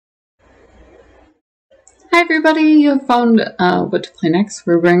Hi everybody, you have found what to play next.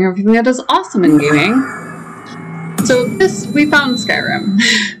 We're bringing everything that is awesome in gaming. So we found Skyrim.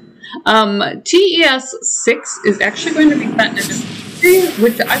 TES 6 is actually going to be set in a different country,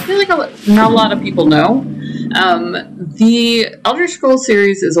 which I feel like not a lot of people know. The Elder Scrolls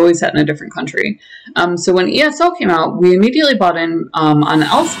series is always set in a different country. So when ESO came out, we immediately bought in on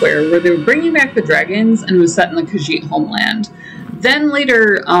Elsewhere, where they were bringing back the dragons, and it was set in the Khajiit homeland. Then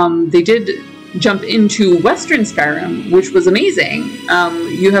later, they did jump into Western Skyrim, which was amazing.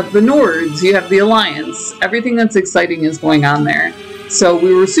 You have the Nords, you have the Alliance, everything that's exciting is going on there. So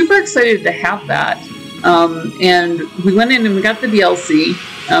we were super excited to have that. And we went in and we got the DLC.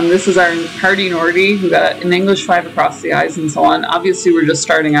 This is our Hardy Nordy, who got an English 5 across the eyes and so on. Obviously we're just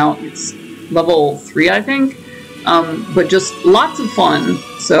starting out, it's level 3 I think, but just lots of fun.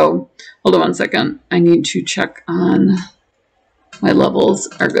 So hold on one second, I need to check on my levels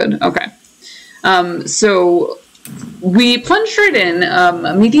are good, okay. So we plunged right in.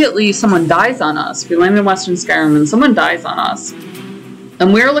 Immediately someone dies on us. We land in Western Skyrim and someone dies on us.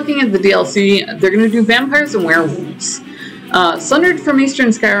 And we're looking at the DLC. They're going to do vampires and werewolves. Sundered from Eastern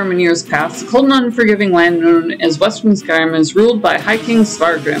Skyrim in years past, the cold and unforgiving land known as Western Skyrim is ruled by High King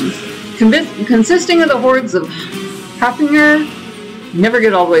Svargrim, consisting of the hordes of Hafnir. Never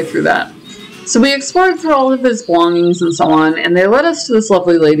get all the way through that. So we explored through all of his belongings and so on, and they led us to this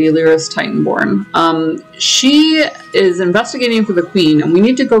lovely lady, Lyris Titanborn. She is investigating for the queen, and we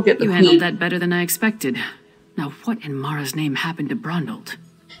need to go get the queen. You handled that better than I expected. Now what in Mara's name happened to Brondald?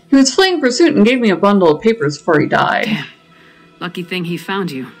 He was fleeing pursuit and gave me a bundle of papers before he died. Damn. Lucky thing he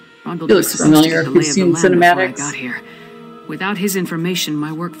found you. Brondald looks familiar. We've seen cinematics. I got here. Without his information,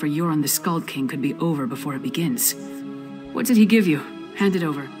 my work for Yoran the Skald King could be over before it begins. What did he give you? Hand it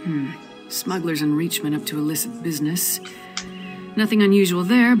over. Smugglers and reachmen up to illicit business. Nothing unusual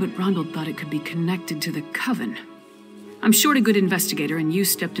there, but Brondald thought it could be connected to the Coven. I'm short a good investigator, and you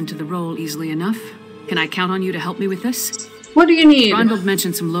stepped into the role easily enough. Can I count on you to help me with this? What do you need? Brondald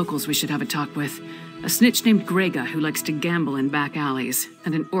mentioned some locals we should have a talk with. A snitch named Grega, who likes to gamble in back alleys,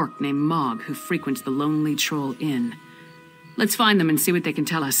 and an orc named Mog, who frequents the Lonely Troll Inn. Let's find them and see what they can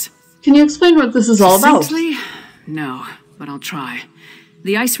tell us. Can you explain what this is all about? Succinctly? No, but I'll try.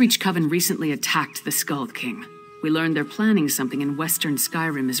 The Icereach Coven recently attacked the Skald King. We learned they're planning something in Western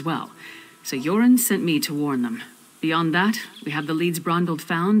Skyrim as well, so Yoran sent me to warn them. Beyond that, we have the leads Brondald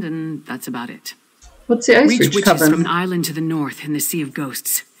found, and that's about it. What's the Icereach Witches Coven? from an island to the north in the Sea of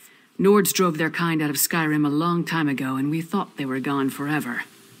Ghosts. Nords drove their kind out of Skyrim a long time ago, and we thought they were gone forever.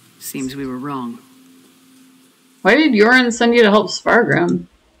 Seems we were wrong. Why did Yoran send you to help Svargrim?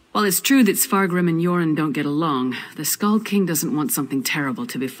 While it's true that Svargrim and Yoran don't get along, the Skald King doesn't want something terrible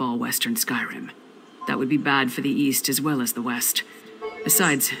to befall Western Skyrim. That would be bad for the East as well as the West.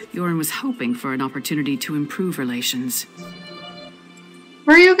 Besides, Yoran was hoping for an opportunity to improve relations.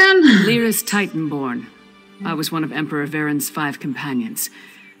 Where are you again? Lyris Titanborn. I was one of Emperor Varen's 5 companions.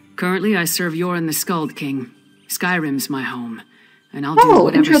 Currently, I serve Yoran the Skald King. Skyrim's my home, and I'll do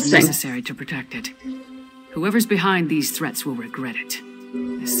whatever's necessary to protect it. Whoever's behind these threats will regret it,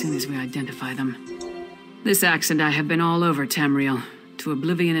 as soon as we identify them. This axe and I have been all over Tamriel, to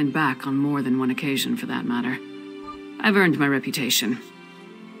oblivion and back on more than one occasion for that matter. I've earned my reputation.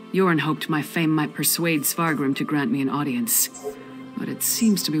 Yoran hoped my fame might persuade Svargrim to grant me an audience, but it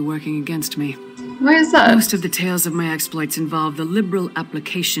seems to be working against me. Why is that? Most of the tales of my exploits involve the liberal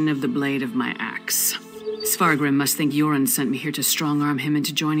application of the blade of my axe. Svargrim must think Yoran sent me here to strong-arm him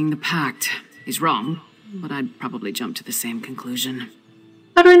into joining the Pact. He's wrong, but I'd probably jump to the same conclusion.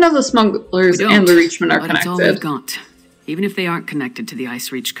 How do we know the smugglers and the Reachmen are connected? It's all we've got. Even if they aren't connected to the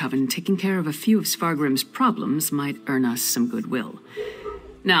Icereach Coven, taking care of a few of Svargrim's problems might earn us some goodwill.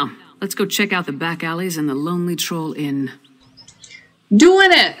 Now, let's go check out the back alleys and the Lonely Troll Inn.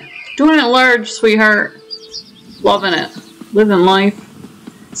 Doing it! Doing it large, sweetheart. Loving it. Living life.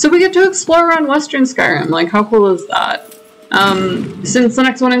 So we get to explore around Western Skyrim. Like, how cool is that? Since the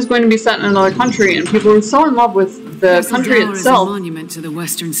next one is going to be set in another country, and people are so in love with the country itself. Is a monument to the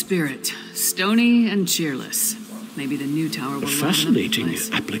Western spirit, stony and cheerless. Maybe the new tower will. A fascinating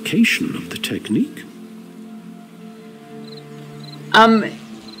application of the technique.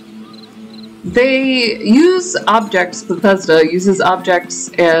 They use objects. Bethesda uses objects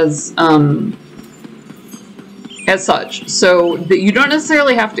as such, so that you don't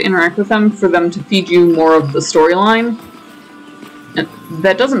necessarily have to interact with them for them to feed you more of the storyline. And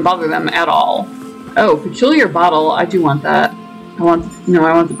that doesn't bother them at all. Oh, peculiar bottle. I do want that. I want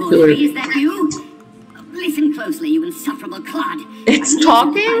the peculiar. Is that you? Listen closely, you insufferable clod. It's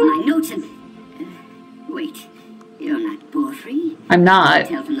talking? My notes and... wait, you're not Borfrey? I'm not. I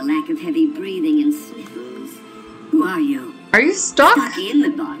can tell from the lack of heavy breathing and sniffles. Who are you? Are you stuck? Stuck in the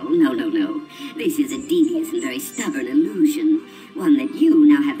bottle? No, no, no. This is a devious and very stubborn illusion. One that you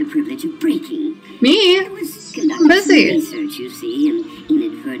now have the privilege of breaking. Me? I was conducting busy. some research, you see, and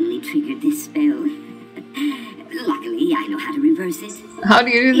inadvertently triggered this spell. Luckily, I know how to reverse it. How do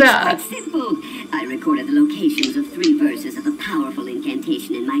you do that? It's quite simple. I recorded the locations of 3 verses of a powerful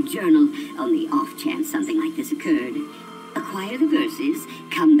incantation in my journal on the off chance something like this occurred. Acquire the verses,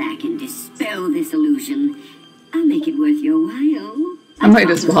 come back and dispel this illusion. I'll make it worth your while. I might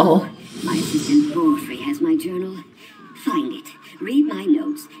as well. My assistant Borfrey has my journal. Find it, read my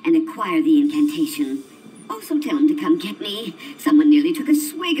notes, and acquire the incantation. Also tell him to come get me. Someone nearly took a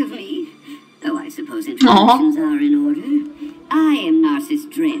swig of me. Though I suppose introductions are in order. I am Narcissus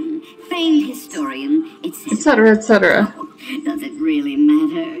Dren, famed historian, etc., etc. Oh, does it really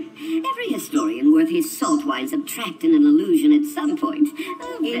matter? Every historian worth his salt winds up trapped in an illusion at some point.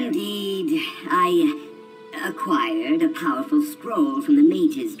 Oh, indeed, I acquired a powerful scroll from the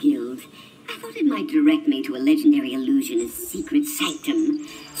Mages Guild. I thought it might direct me to a legendary illusionist's secret sanctum.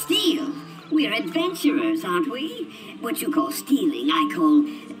 Steal! We're adventurers, aren't we? What you call stealing, I call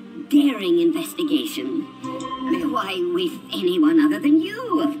daring investigation. Why, with anyone other than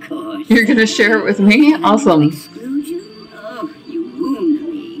you, of course. You're gonna share it with me? Awesome. Exclude you? Oh, you wound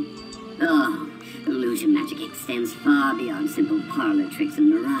me. Oh, illusion magic extends far beyond simple parlor tricks and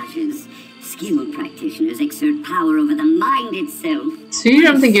mirages. Skilled practitioners exert power over the mind itself. So you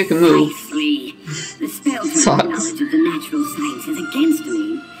don't think you can move? Precisely. The spell knowledge of the natural sciences against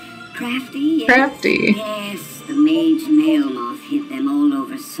me. Crafty, yes. Crafty. Yes, the mage nail moth hit them all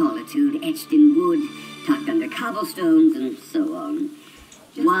over solitude, etched in wood, tucked under cobblestones, and so on.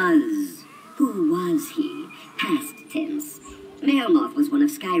 Was. Who was he? Past tense. Nailmoth was one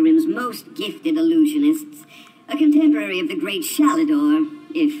of Skyrim's most gifted illusionists, a contemporary of the great Shalador,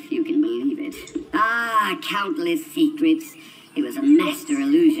 if you can believe it. Ah, countless secrets. He was a master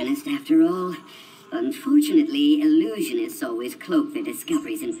illusionist, after all. Unfortunately, illusionists always cloak their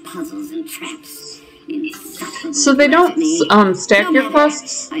discoveries in puzzles and traps. So they don't stack your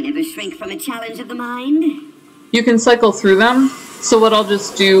quests? I never shrink from a challenge of the mind. You can cycle through them. So what I'll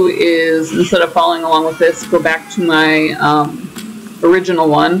just do is, instead of following along with this, go back to my original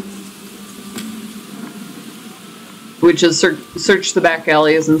one, which is search the back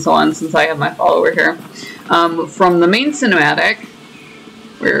alleys and so on, since I have my follower here. From the main cinematic,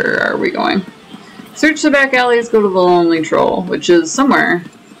 where are we going? Search the back alleys, go to the Lonely Troll, which is somewhere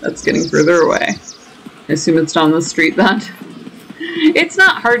that's getting further away. I assume it's down the street then. It's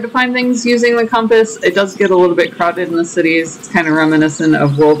not hard to find things using the compass. It does get a little bit crowded in the cities. It's kind of reminiscent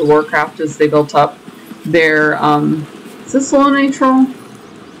of World of Warcraft as they built up their, is this the Lonely Troll?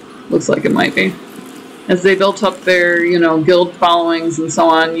 Looks like it might be. As they built up their, you know, guild followings and so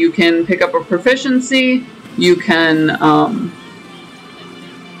on, you can pick up a proficiency, you can,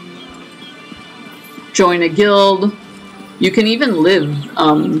 join a guild. You can even live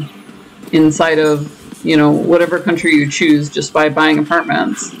inside of, you know, whatever country you choose just by buying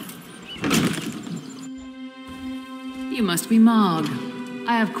apartments. You must be Mog.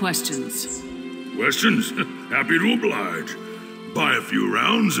 I have questions. Questions? Happy to oblige. Buy a few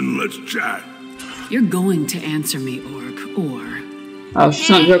rounds and let's chat. You're going to answer me, Orc, or... Oh, she's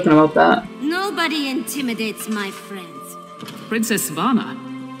not joking about that. Nobody intimidates my friends. Princess Savannah.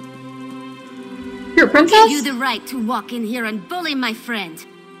 You're a princess? Give you the right to walk in here and bully my friend.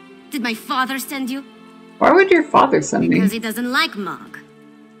 Did my father send you? Why would your father send me? Because he doesn't like Mog.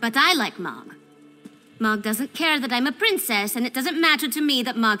 But I like Mog. Mog doesn't care that I'm a princess, and it doesn't matter to me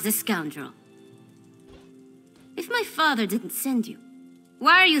that Mog's a scoundrel. If my father didn't send you,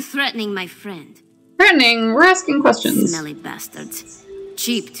 why are you threatening my friend? Threatening? We're asking questions. Smelly bastards.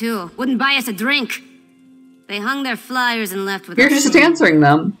 Cheap, too. Wouldn't buy us a drink. They hung their flyers and left with us. You're just answering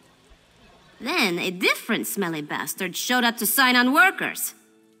them. Then a different smelly bastard showed up to sign on workers.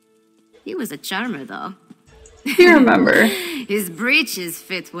 He was a charmer, though. You remember. His breeches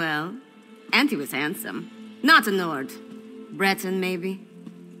fit well. And he was handsome. Not a Nord. Breton, maybe.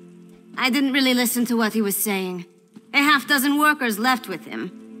 I didn't really listen to what he was saying. A half-dozen workers left with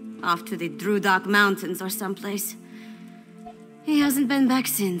him. Off to the Drudok Mountains or someplace. He hasn't been back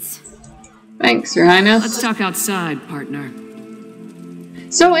since. Thanks, Your Highness. Let's talk outside, partner.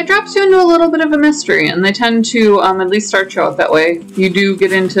 So it drops you into a little bit of a mystery, and they tend to at least start you out that way. You do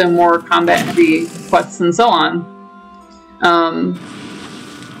get into more combat-heavy quests and so on.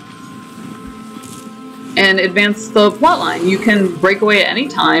 And advance the plotline. You can break away at any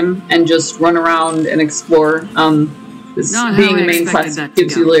time and just run around and explore. This being the main quest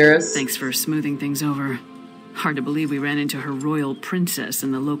gives you Lyris. Thanks for smoothing things over. Hard to believe we ran into her royal princess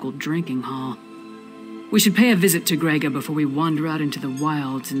in the local drinking hall. We should pay a visit to Grega before we wander out into the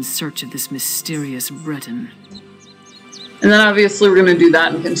wilds in search of this mysterious Breton. And then obviously we're going to do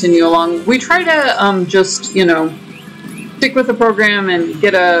that and continue along. We try to just, you know, stick with the program and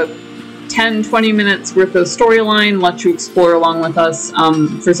get a 10-20 minutes worth of storyline, let you explore along with us.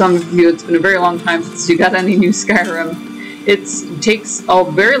 For some of you, it's been a very long time since you got any new Skyrim. It takes a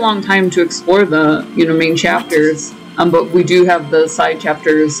very long time to explore the, you know, main chapters. But we do have the side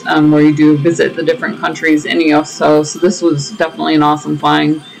chapters where you do visit the different countries in ESO, so this was definitely an awesome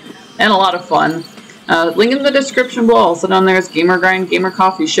find and a lot of fun. Link in the description below. Also down there is Gamer Grind, Gamer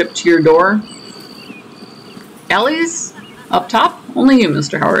Coffee shipped to your door. Alley's up top? Only you,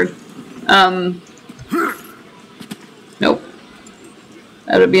 Mr. Howard. Nope.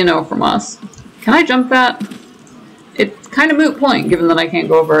 That would be a no from us. Can I jump that? It's kind of moot point, given that I can't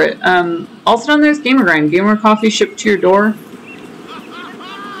go over it. Also down there is Gamer Grind, Gamer Coffee shipped to your door.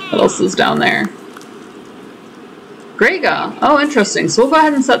 What else is down there? Grega. Oh, interesting. So we'll go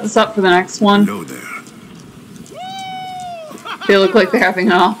ahead and set this up for the next one. Hello there. They look like they're having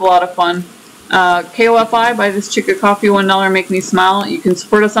an awful lot of fun. KOFI, buy this chick a coffee, $1, make me smile. You can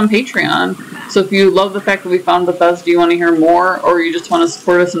support us on Patreon. So if you love the fact that we found Bethesda, you want to hear more, or you just want to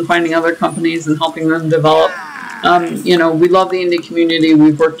support us in finding other companies and helping them develop, you know, we love the indie community.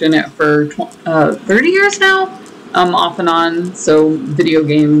 We've worked in it for 30 years now, off and on. So video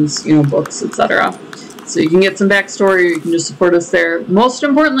games, you know, books, etc. So you can get some backstory, or you can just support us there. Most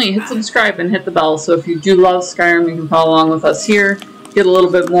importantly, hit subscribe and hit the bell. So if you do love Skyrim, you can follow along with us here, get a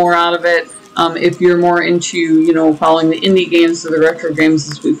little bit more out of it. If you're more into, you know, following the indie games or the retro games,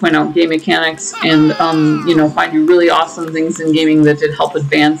 as we point out game mechanics and, you know, find you really awesome things in gaming that did help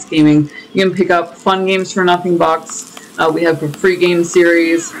advance gaming, you can pick up fun games for nothing bucks. We have a free game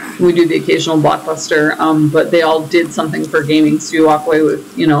series. We do the occasional blockbuster, but they all did something for gaming, so you walk away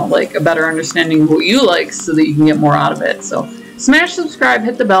with, you know, like a better understanding of what you like so that you can get more out of it. So smash subscribe,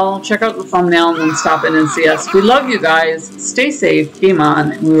 hit the bell, check out the thumbnail, and then stop in and see us. We love you guys. Stay safe, game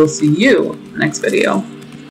on, and we will see you in the next video.